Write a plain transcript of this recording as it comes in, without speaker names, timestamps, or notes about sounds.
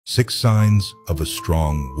6 signs of a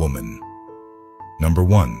strong woman. Number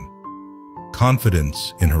 1.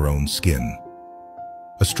 Confidence in her own skin.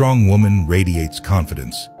 A strong woman radiates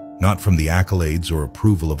confidence, not from the accolades or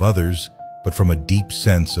approval of others, but from a deep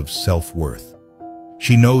sense of self-worth.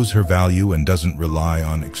 She knows her value and doesn't rely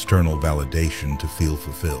on external validation to feel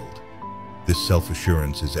fulfilled. This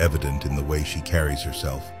self-assurance is evident in the way she carries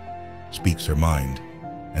herself, speaks her mind,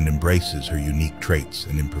 and embraces her unique traits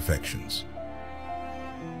and imperfections.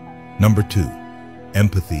 Number 2.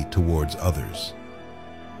 Empathy towards others.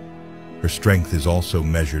 Her strength is also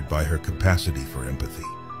measured by her capacity for empathy.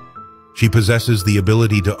 She possesses the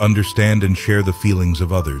ability to understand and share the feelings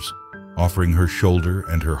of others, offering her shoulder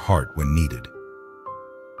and her heart when needed.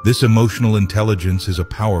 This emotional intelligence is a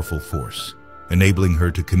powerful force, enabling her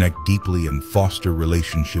to connect deeply and foster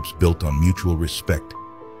relationships built on mutual respect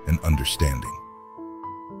and understanding.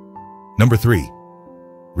 Number 3.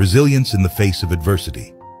 Resilience in the face of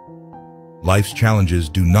adversity. Life's challenges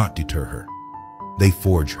do not deter her. They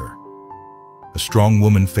forge her. A strong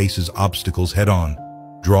woman faces obstacles head-on,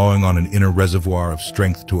 drawing on an inner reservoir of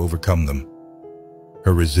strength to overcome them.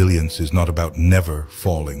 Her resilience is not about never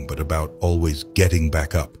falling, but about always getting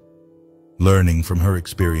back up, learning from her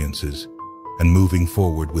experiences, and moving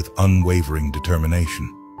forward with unwavering determination.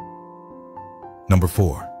 Number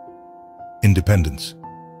 4. Independence.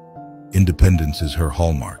 Independence is her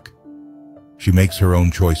hallmark. She makes her own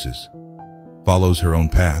choices, follows her own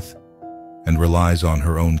path, and relies on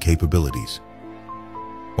her own capabilities.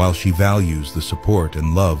 While she values the support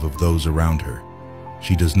and love of those around her,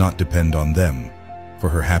 she does not depend on them for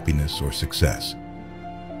her happiness or success.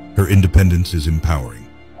 Her independence is empowering,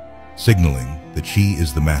 signaling that she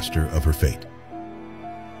is the master of her fate.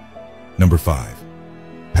 Number 5.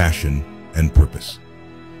 Passion and purpose.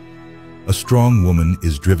 A strong woman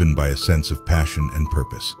is driven by a sense of passion and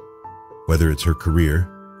purpose. Whether it's her career,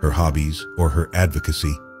 her hobbies, or her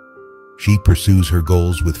advocacy, she pursues her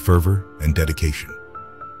goals with fervor and dedication.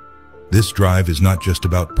 This drive is not just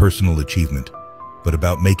about personal achievement, but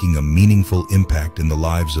about making a meaningful impact in the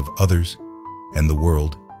lives of others and the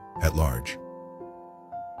world at large.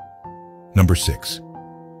 Number 6.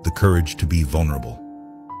 The courage to be vulnerable.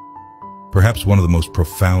 Perhaps one of the most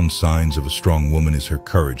profound signs of a strong woman is her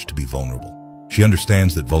courage to be vulnerable. She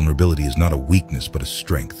understands that vulnerability is not a weakness but a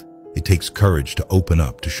strength. It takes courage to open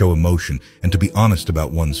up, to show emotion, and to be honest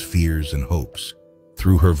about one's fears and hopes.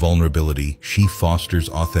 Through her vulnerability, she fosters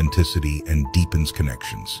authenticity and deepens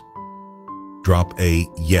connections. Drop a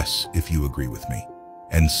yes if you agree with me,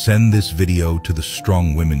 and send this video to the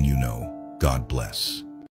strong women you know. God bless.